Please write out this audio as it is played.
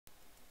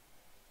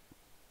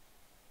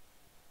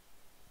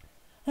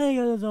Hey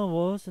guys, it's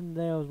Voice, and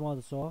there was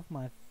one to show off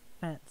my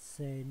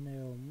fancy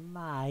new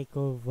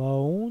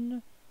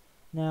microphone.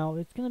 Now,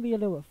 it's going to be a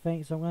little bit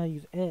faint, so I'm going to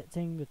use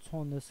editing to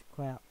turn this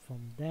crap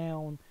from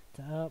down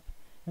to up.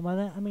 And by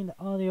that, I mean the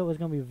audio is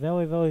going to be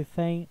very, very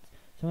faint,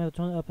 so I'm going to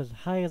turn it up as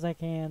high as I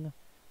can.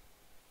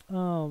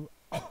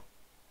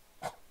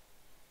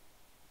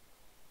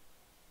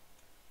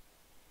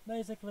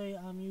 Basically,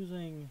 I'm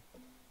using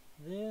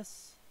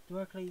this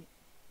directly.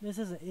 This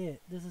isn't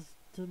it. This is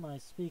to my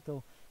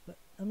speaker, but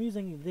I'm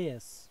using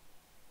this.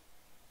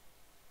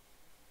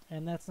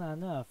 And that's not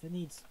enough. It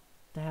needs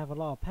to have a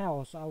lot of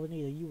power, so I would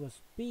need a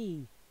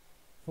USB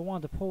for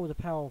one to pull the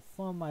power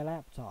from my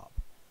laptop.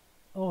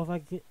 Or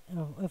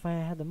if I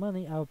had the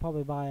money, I would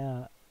probably buy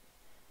a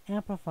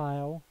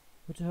amplifier,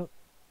 which would hook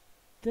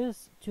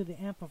this to the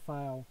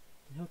amplifier,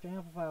 to hook the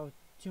amplifier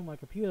to my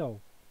computer.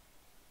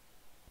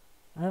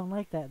 I don't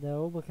like that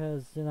though,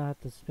 because then I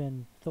have to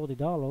spend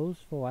 $30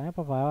 for an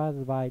amplifier. I have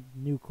to buy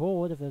new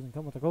cord if it doesn't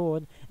come with a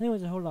cord.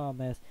 Anyways, a whole lot of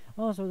mess.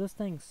 Also, this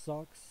thing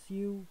sucks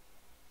you.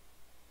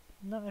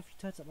 Not if you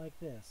touch it like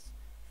this.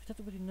 If you touch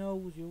it with your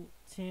nose, you'll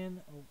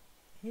tend or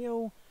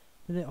heal,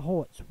 but it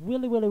hurts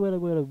really, really, really,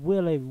 really,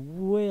 really,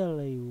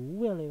 really,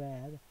 really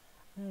bad.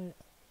 I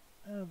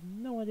have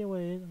no idea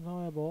what it is. I'm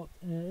sorry about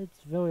it.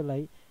 It's very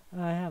late.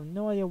 I have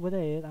no idea what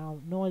it is. I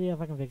have no idea if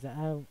I can fix it.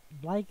 I don't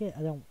like it.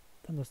 I don't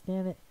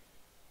understand it.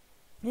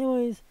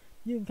 Anyways,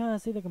 you can kind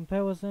of see the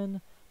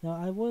comparison. Now,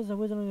 I was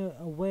originally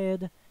a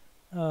red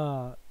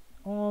scissor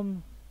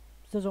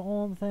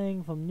arm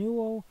thing from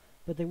neewer,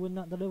 but they would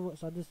not deliver it,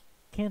 so I just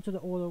canceled the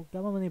order,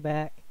 got my money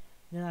back,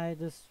 then I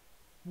just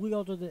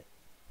reordered it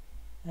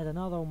at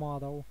another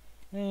model,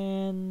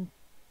 and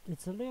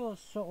it's a little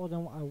shorter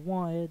than what I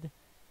wanted.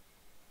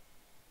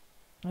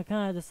 I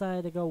kind of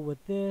decided to go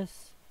with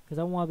this, because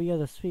I want to be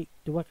able to speak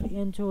directly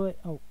into it.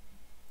 I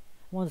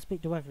want to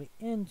speak directly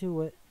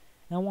into it,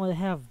 and I want to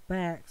have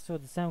back so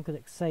the sound could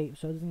escape,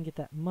 so it doesn't get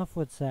that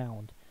muffled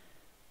sound,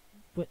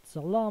 which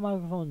a lot of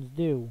microphones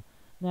do.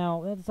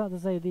 Now, that's not to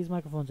say these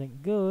microphones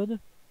ain't good.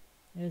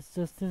 It's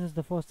just this is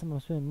the first time I'm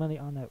spending money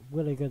on a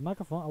really good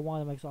microphone. I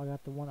wanted to make sure I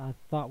got the one I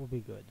thought would be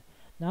good.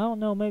 Now, I don't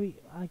know, maybe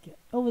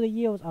over the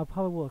years I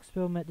probably will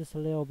experiment just a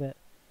little bit.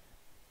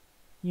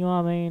 You know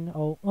what I mean?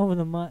 Or over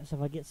the months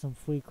if I get some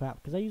free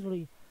crap. Because I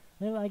usually,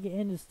 whenever I get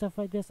into stuff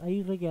like this, I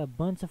usually get a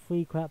bunch of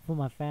free crap from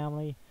my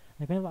family.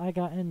 Like whenever I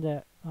got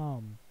into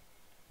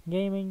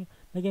gaming,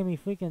 they gave me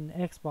freaking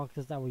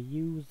Xboxes that were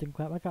used and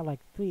crap. I got like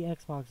 3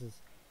 Xboxes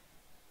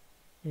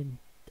and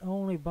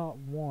only bought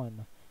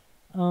one.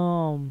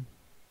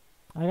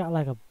 I got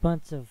like a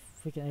bunch of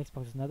freaking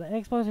Xboxes. Now the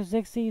Xbox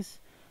 360s,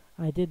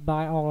 I did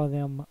buy all of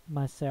them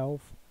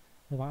myself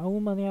with my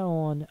own money I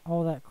own,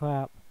 all that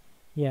crap.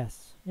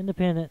 Yes,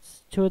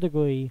 independence to a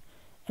degree.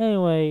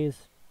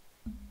 Anyways,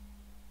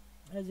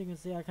 as you can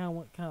see, I kind of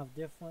went kind of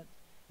different.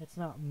 It's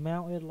not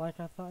mounted like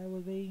I thought it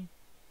would be.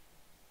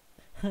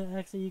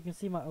 Actually, you can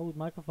see my old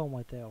microphone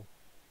right there.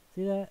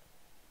 See that?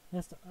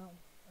 That's the,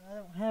 I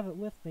don't have it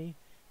with me.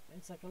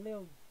 It's like a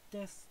little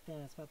desk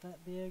stand. It's about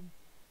that big.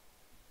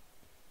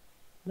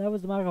 That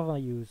was the microphone I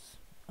use.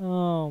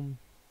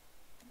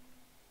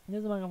 This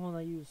is the microphone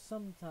I use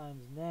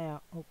sometimes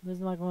now. Oh, this is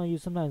the microphone I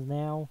use sometimes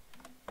now.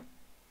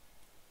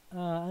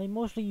 I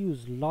mostly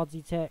use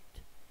Logitech,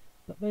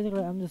 but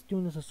basically I'm just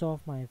doing this to show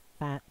off my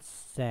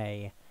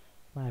fancy,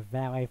 my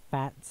very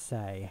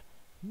fancy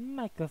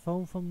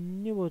microphone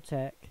from neewer.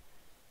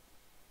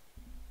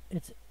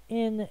 It's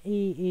Neewer,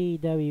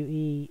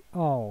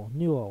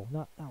 newer,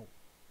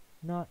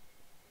 not.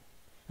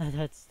 I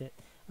touched it.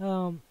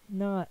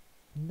 Not.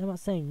 I'm not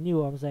saying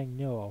newer. I'm saying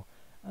newer.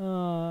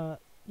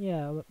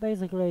 Yeah, but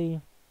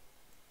basically,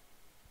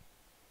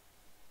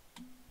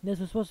 this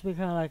was supposed to be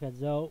kind of like a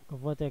joke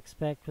of what to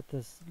expect with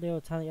this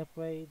little tiny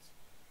upgrades.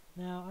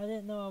 Now, I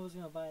didn't know I was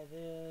gonna buy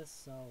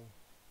this, or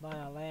buy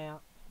a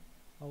lamp,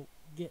 or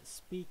get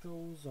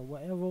speakers, or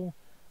whatever.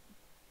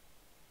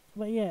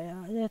 But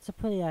yeah, that's a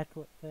pretty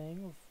accurate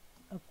thing of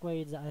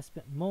upgrades that I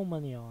spent more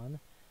money on.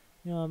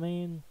 You know what I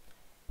mean?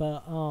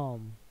 But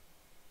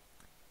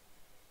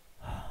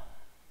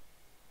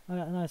I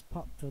got a nice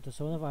pop filter,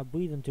 so whenever I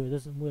breathe into it, it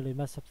doesn't really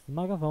mess up the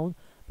microphone.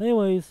 But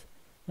anyways,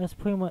 that's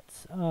pretty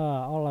much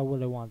all I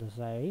really wanted to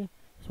say.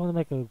 Just want to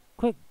make a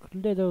quick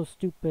little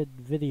stupid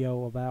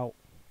video about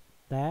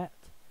that.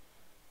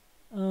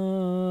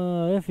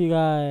 If you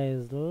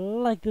guys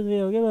like this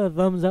video, give it a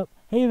thumbs up.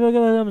 Hey, if you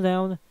give it a thumbs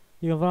down,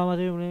 you can follow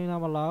my YouTube link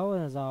down below.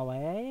 And as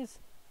always,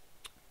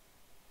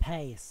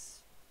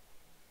 peace.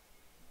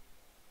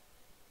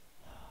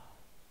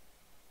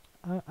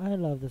 I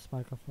love this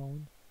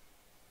microphone.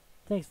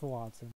 Thanks for watching.